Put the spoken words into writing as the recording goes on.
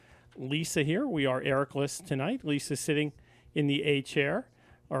Lisa here. We are Eric-less tonight. Lisa's sitting in the A chair,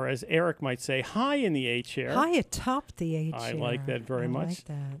 or as Eric might say, high in the A chair. High atop the A chair. I like that very much. I like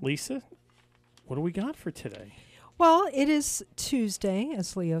that. Lisa, what do we got for today? Well, it is Tuesday,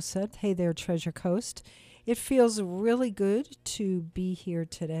 as Leo said. Hey there, Treasure Coast. It feels really good to be here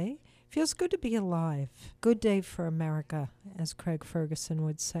today. Feels good to be alive. Good day for America, as Craig Ferguson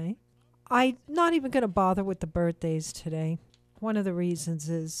would say. I'm not even going to bother with the birthdays today. One of the reasons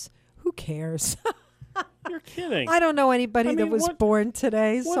is, who cares? You're kidding. I don't know anybody that was born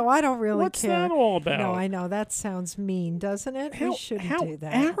today, so I don't really what's care. What's that all about? No, I know. That sounds mean, doesn't it? We shouldn't do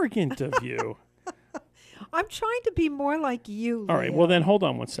that. How arrogant of you. I'm trying to be more like you, All right, Leo. well then hold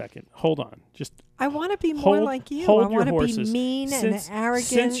on one second. Hold on. I want to be more like you. I want to be mean and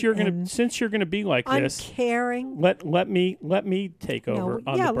arrogant. Since you're gonna be like this, uncaring. Let me take over on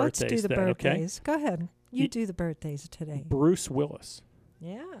the birthdays. Yeah, let's do the birthdays. Okay? Go ahead. You do the birthdays today. Bruce Willis.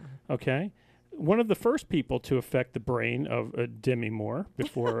 Yeah. Okay. One of the first people to affect the brain of Demi Moore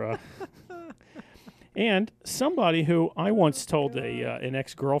before, and somebody who I once told an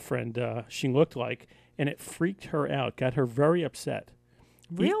ex-girlfriend she looked like, and it freaked her out, got her very upset.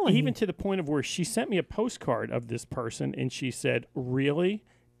 Really? Even to the point of where she sent me a postcard of this person, and she said, "Really?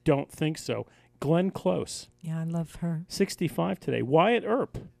 Don't think so." Glenn Close. Yeah, I love her. 65 today. Wyatt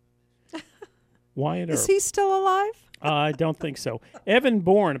Earp. Wyatt Earp. Is he still alive? I don't think so. Evan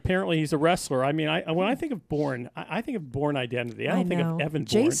Bourne, apparently he's a wrestler. I mean, when I think of Bourne, I think of Bourne Identity. I don't think of Evan Bourne.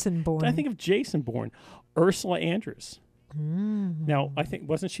 Jason Bourne. I think of Jason Bourne. Ursula Andress. Mm. Now, I think,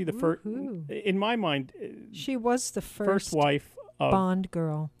 wasn't she the first? In my mind, she was the first wife of Bond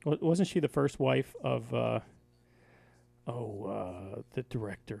girl. Wasn't she the first wife of the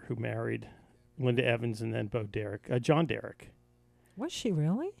director who married Linda Evans and then Bo Derek, John Derek? Was she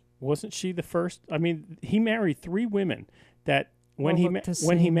really? Wasn't she the first? I mean, he married 3 women that when he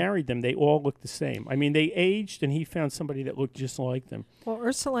married them, they all looked the same. I mean, they aged, and he found somebody that looked just like them. Well,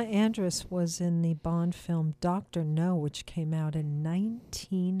 Ursula Andress was in the Bond film Dr. No, which came out in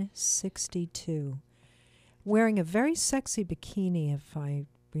 1962, wearing a very sexy bikini, if I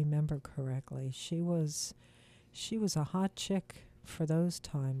remember correctly. She was a hot chick for those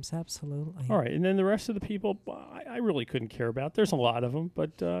times, absolutely. All right, and then the rest of the people, I really couldn't care about. There's a lot of them,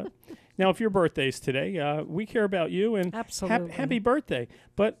 but now if your birthday's today, we care about you, and absolutely. Happy birthday.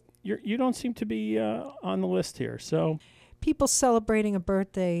 But you don't seem to be on the list here, so. People celebrating a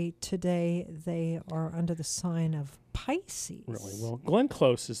birthday today, they are under the sign of Pisces. Really? Well, Glenn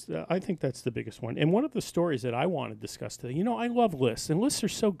Close is, I think that's the biggest one. And one of the stories that I want to discuss today, I love lists, and lists are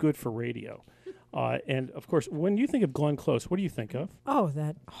so good for radio. And, of course, when you think of Glenn Close, what do you think of? Oh,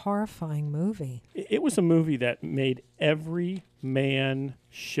 that horrifying movie. It was a movie that made every man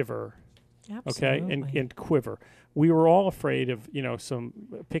shiver. Absolutely. Okay, and quiver. We were all afraid of,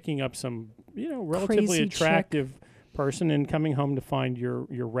 picking up some, relatively crazy attractive person and coming home to find your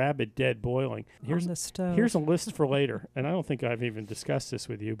rabbit dead boiling. On the stove. Here's a list for later, and I don't think I've even discussed this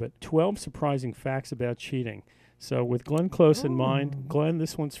with you, but 12 surprising facts about cheating. So with Glenn Close in mind, Glenn,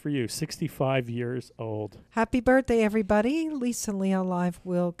 this one's for you, 65 years old. Happy birthday, everybody. Lisa and Leo Live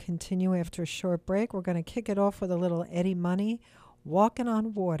will continue after a short break. We're going to kick it off with a little Eddie Money, Walking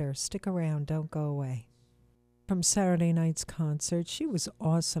on Water. Stick around. Don't go away. From Saturday night's concert, she was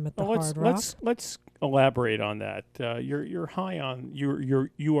awesome at the Hard Rock. Let's elaborate on that. You're high on you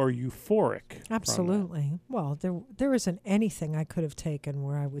are euphoric. Absolutely. Well, there isn't anything I could have taken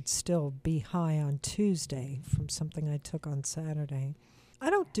where I would still be high on Tuesday from something I took on Saturday. I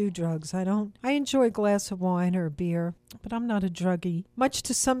don't do drugs. I enjoy a glass of wine or a beer, but I'm not a druggie. Much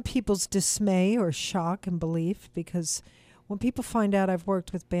to some people's dismay or shock and belief, because when people find out I've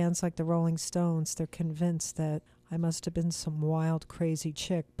worked with bands like the Rolling Stones, they're convinced that I must have been some wild, crazy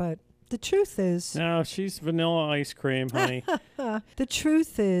chick. But the truth is... No, she's vanilla ice cream, honey. The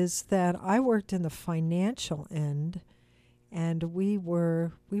truth is that I worked in the financial end, and we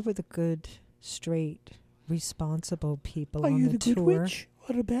were the good, straight, responsible people on the tour. Are you the good witch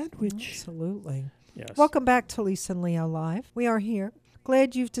or a bad witch? Absolutely. Yes. Welcome back to Lisa and Leo Live. We are here.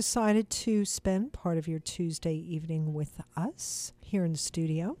 Glad you've decided to spend part of your Tuesday evening with us here in the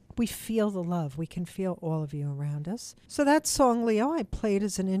studio. We feel the love. We can feel all of you around us. So that song, Leo, I played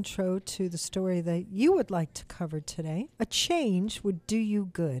as an intro to the story that you would like to cover today. A change would do you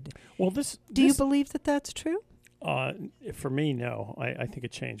good. Well, Do you believe that that's true? For me, no. I think a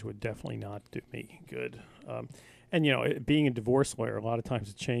change would definitely not do me good. And, being a divorce lawyer, a lot of times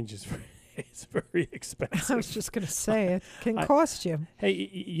a change is it's very expensive. I was just going to say, it can cost you. Hey,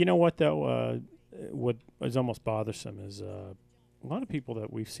 you know what, though? What is almost bothersome is a lot of people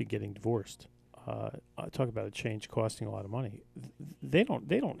that we see getting divorced talk about a change costing a lot of money. They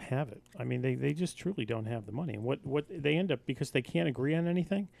don't have it. I mean, they just truly don't have the money. And what they end up, because they can't agree on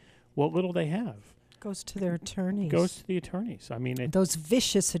anything, what little they have Goes to their attorneys. goes to the attorneys. I mean, Those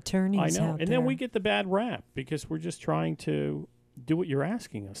vicious attorneys I know. out And there. then we get the bad rap because we're just trying to do what you're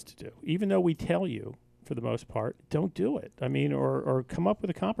asking us to do, even though we tell you, for the most part, don't do it. I mean, or come up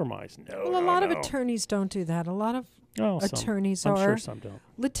with a compromise. No, Well, a no, lot of no. attorneys don't do that. A lot of Oh, attorneys I'm are sure some don't.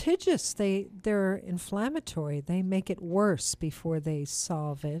 litigious. They're inflammatory. They make it worse before they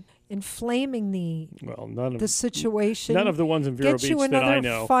solve it, inflaming Well, the situation. none of the ones in Vero Get Beach you that another I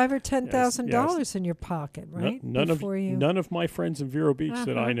know. $5,000 or $10,000 yes. in your pocket, right? None Before none of my friends in Vero Beach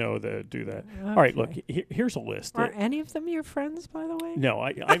that I Uh-huh. know that do that. All right, look, Okay. here's a list. Are any of them your friends, by the way? No,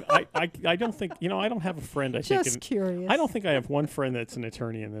 I don't think, I don't have a friend. I think Just curious. I don't think I have one friend that's an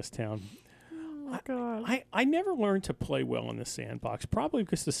attorney in this town. Oh my God. I never learned to play well in the sandbox, probably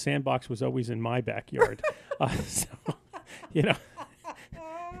because the sandbox was always in my backyard. So,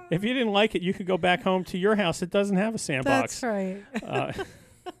 if you didn't like it, you could go back home to your house. It doesn't have a sandbox. That's right.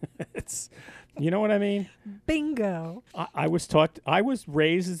 It's, you know what I mean? Bingo. I was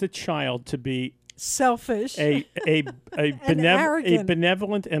raised as a child to be Selfish. a arrogant.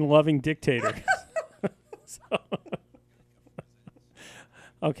 benevolent and loving dictator.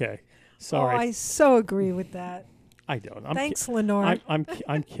 Okay, sorry. Oh, I so agree with that. I don't. Thanks, Lenore.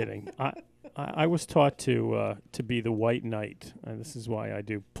 I'm kidding. I was taught to be the white knight, and this is why I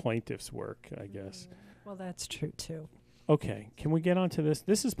do plaintiff's work, I guess. Well, that's true, too. Okay, can we get on to this?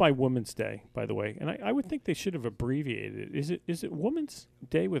 This is by Women's Day, by the way, and I would think they should have abbreviated it. Is it Women's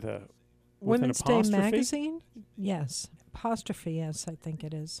Day with an Women's Day apostrophe? magazine? Yes. Apostrophe, yes, I think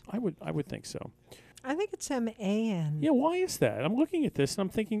it is. I would think so. I think it's M-A-N. Yeah, why is that? I'm looking at this and I'm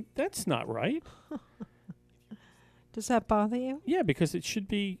thinking that's not right. Does that bother you? Yeah, because it should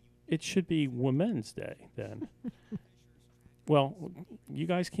be Women's Day then. Well, you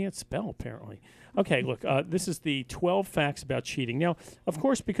guys can't spell apparently. Okay, look, this is the 12 facts about cheating. Now, of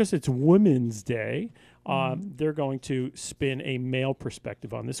course, because it's Women's Day, they're going to spin a male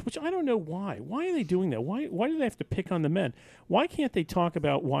perspective on this, which I don't know why. Why are they doing that? Why do they have to pick on the men? Why can't they talk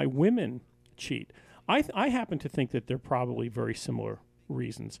about why women cheat? I happen to think that they're probably very similar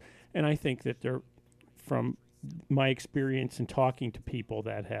reasons, and I think that they're, from my experience in talking to people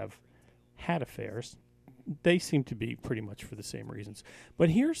that have had affairs, they seem to be pretty much for the same reasons.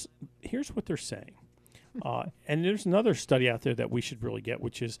 But here's what they're saying. And there's another study out there that we should really get,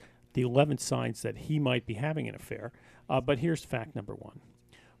 which is the 11 signs that he might be having an affair. But here's fact number 1.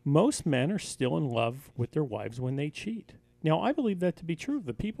 Most men are still in love with their wives when they cheat. Now, I believe that to be true.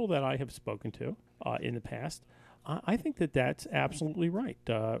 The people that I have spoken to in the past, I think that that's absolutely right.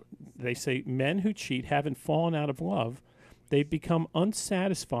 They say men who cheat haven't fallen out of love. They've become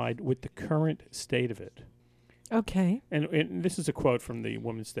unsatisfied with the current state of it. Okay. And this is a quote from the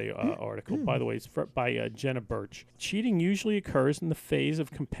Women's Day article. By the way, it's by Jenna Birch. Cheating usually occurs in the phase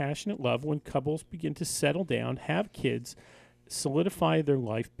of compassionate love when couples begin to settle down, have kids, solidify their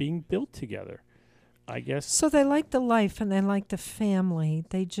life being built together. I guess. So they like the life and they like the family.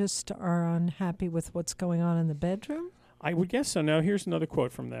 They just are unhappy with what's going on in the bedroom? I would guess so. Now, here's another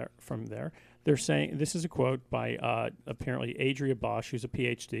quote from there. They're saying, this is a quote by apparently Adria Bosch, who's a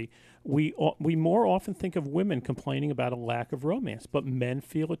PhD. We more often think of women complaining about a lack of romance, but men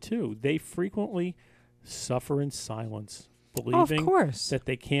feel it too. They frequently suffer in silence, believing of course. that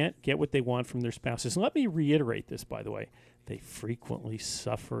they can't get what they want from their spouses. And let me reiterate this, by the way. They frequently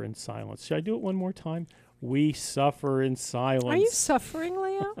suffer in silence. Should I do it one more time? We suffer in silence. Are you suffering,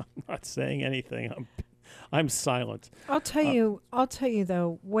 Leo? I'm not saying anything. I'm silent. I'll tell you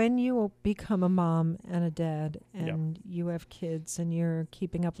though, when you become a mom and a dad and you have kids and you're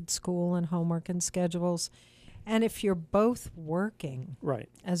keeping up with school and homework and schedules, and if you're both working right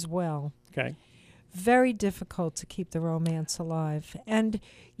as well, okay, very difficult to keep the romance alive. And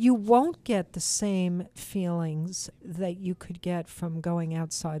you won't get the same feelings that you could get from going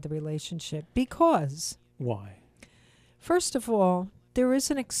outside the relationship because, why? first of all, there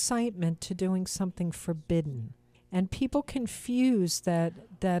is an excitement to doing something forbidden. And people confuse that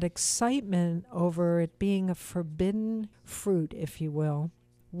excitement over it being a forbidden fruit, if you will,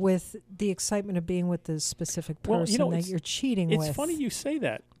 with the excitement of being with the specific person that you're cheating with. It's funny you say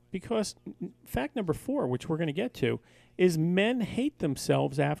that because fact number 4, which we're going to get to, is men hate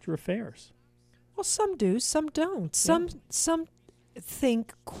themselves after affairs. Well, some do, some don't. Some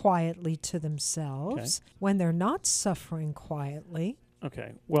think quietly to themselves when they're not suffering quietly.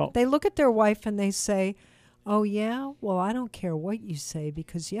 Okay, well, They look at their wife and they say, "Oh yeah, well I don't care what you say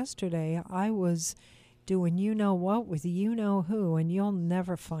because yesterday I was doing you know what with you know who, and you'll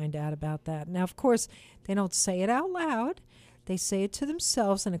never find out about that. Now, of course, they don't say it out loud. They say it to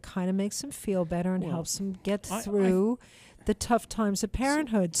themselves, and it kind of makes them feel better and helps them get through the tough times of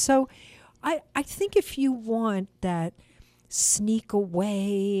parenthood. So I think if you want that sneak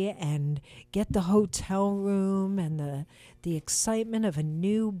away and get the hotel room and the excitement of a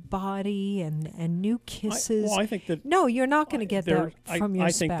new body and new kisses. I think that no, you're not going to get that from your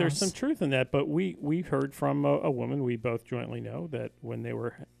spouse. I think there's some truth in that, but we've heard from a woman we both jointly know that when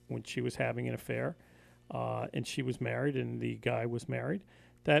she was having an affair, and she was married and the guy was married,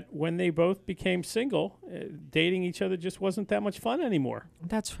 that when they both became single, dating each other just wasn't that much fun anymore.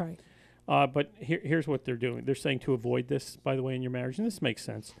 That's right. But here's what they're doing. They're saying to avoid this, by the way, in your marriage, and this makes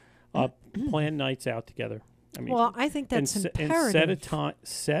sense. Plan nights out together. I mean, well, I think that's imperative. And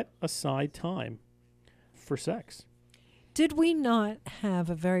set aside time for sex. Did we not have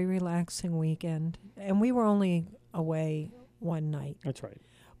a very relaxing weekend? And we were only away one night. That's right.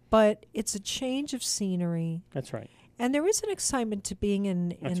 But it's a change of scenery. That's right. And there is an excitement to being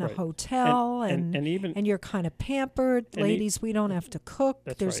in a right. hotel, and you're kind of pampered. Ladies, we don't have to cook.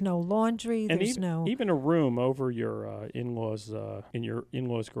 There's right. no laundry. And there's even a room over your in-laws in your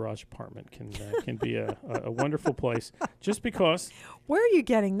in-laws' garage apartment can be a wonderful place. Just because. Where are you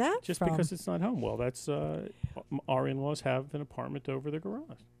getting that just from? Because it's not home. Well, that's our in-laws have an apartment over the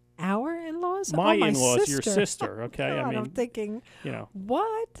garage. Our in-laws? My sister. in-laws, your sister. Okay, God, I mean, I'm thinking,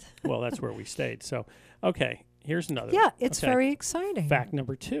 what? Well, that's where we stayed. So, okay. Here's another. Yeah, it's very exciting. Fact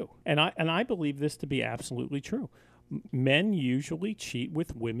number 2, and I believe this to be absolutely true. Men usually cheat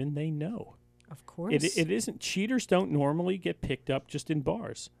with women they know. Of course. It isn't. Cheaters don't normally get picked up just in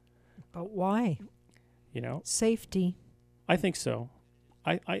bars. But why? Safety. I think so.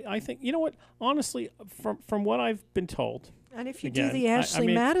 I think, you know what? Honestly, from what I've been told. And if you do the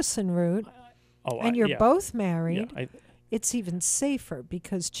Ashley Madison route, and you're both married, it's even safer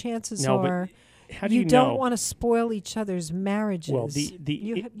because chances are. How do you don't want to spoil each other's marriages. Well,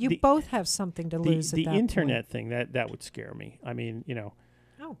 you both have something to lose. The internet thing that would scare me. I mean,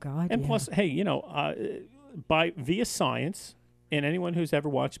 Oh God. And plus, hey, via science, and anyone who's ever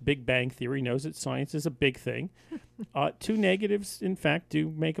watched Big Bang Theory knows that science is a big thing. 2 negatives, in fact, do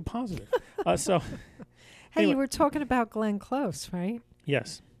make a positive. So. Hey, anyway. You were talking about Glenn Close, right?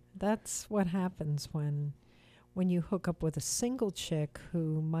 Yes. That's what happens when you hook up with a single chick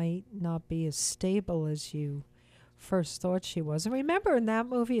who might not be as stable as you first thought she was. And remember in that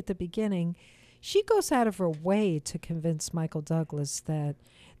movie at the beginning, she goes out of her way to convince Michael Douglas that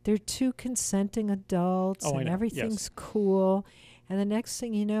they're 2 consenting adults and everything's cool. And the next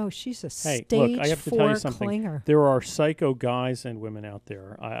thing you know, she's a stage 4 look, I have to tell you something. clinger. There are psycho guys and women out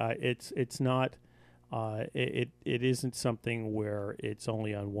there. It's not. It isn't something where it's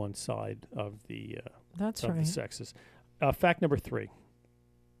only on one side of the. That's of right. the sexes. Fact number 3.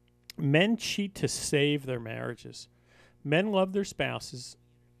 Men cheat to save their marriages. Men love their spouses,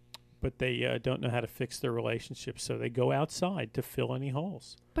 but they don't know how to fix their relationships, so they go outside to fill any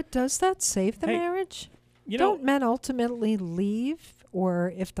holes. But does that save the marriage? Don't men ultimately leave?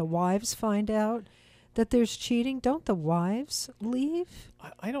 Or if the wives find out that there's cheating, don't the wives leave?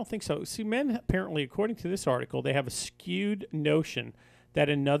 I don't think so. See, men apparently, according to this article, they have a skewed notion that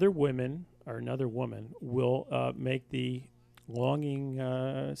another woman will make the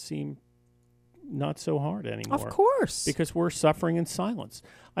longing seem not so hard anymore. Of course. Because we're suffering in silence.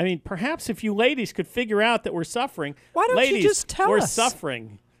 I mean, perhaps if you ladies could figure out that we're suffering. Why don't you just tell we're us?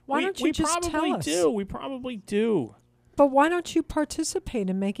 Suffering. Why don't you just tell us? We probably do. But why don't you participate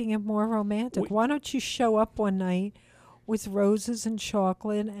in making it more romantic? Why don't you show up one night with roses and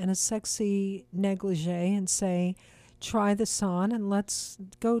chocolate and a sexy negligee and say, try this on and let's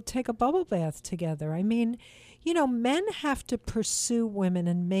go take a bubble bath together? I mean, men have to pursue women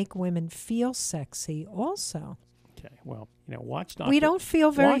and make women feel sexy also. Okay, well, watch Dr. We don't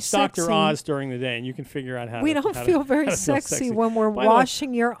feel very watch sexy. Dr. Oz during the day, and you can figure out how. We don't feel very sexy when we're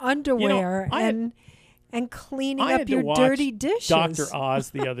washing your underwear and cleaning up your dirty dishes. Dr. Oz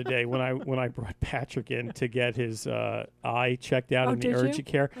the other day when I brought Patrick in to get his eye checked out in the urgent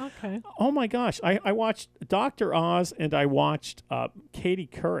care. Okay. Oh my gosh, I watched Dr. Oz and I watched Katie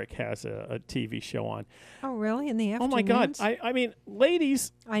Couric has a TV show on. Oh really? In the afternoons? Oh my God! I mean,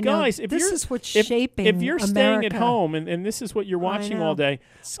 ladies, Guys, if this is what's shaping if you're America. Staying at home and this is what you're watching all day,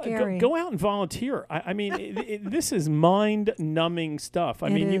 scary. Go out and volunteer. I mean, this is mind-numbing stuff. I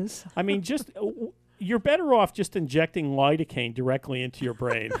mean, just. you're better off just injecting lidocaine directly into your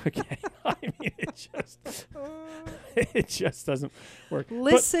brain. Okay, I mean it just doesn't work.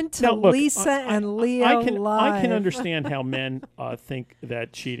 Listen But, to now, look, Lisa and Leo I can live. understand how men think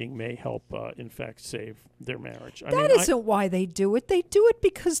that cheating may help, in fact, save their marriage. That isn't why they do it. They do it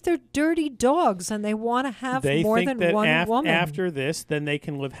because they're dirty dogs and they want to have they more think than that one woman. after this, then they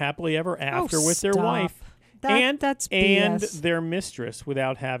can live happily ever after with their stop. wife That's and BS. their mistress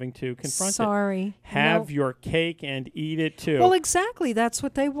without having to confront it. Sorry. Have No. your cake and eat it too. Well, exactly. That's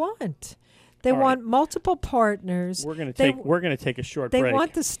what they want. They All want multiple partners. we're gonna they- take a short They break.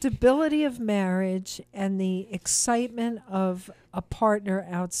 want the stability of marriage and the excitement of a partner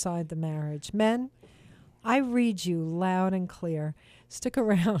outside the marriage. Men, I read you loud and clear. Stick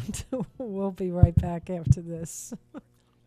around. We'll be right back after this.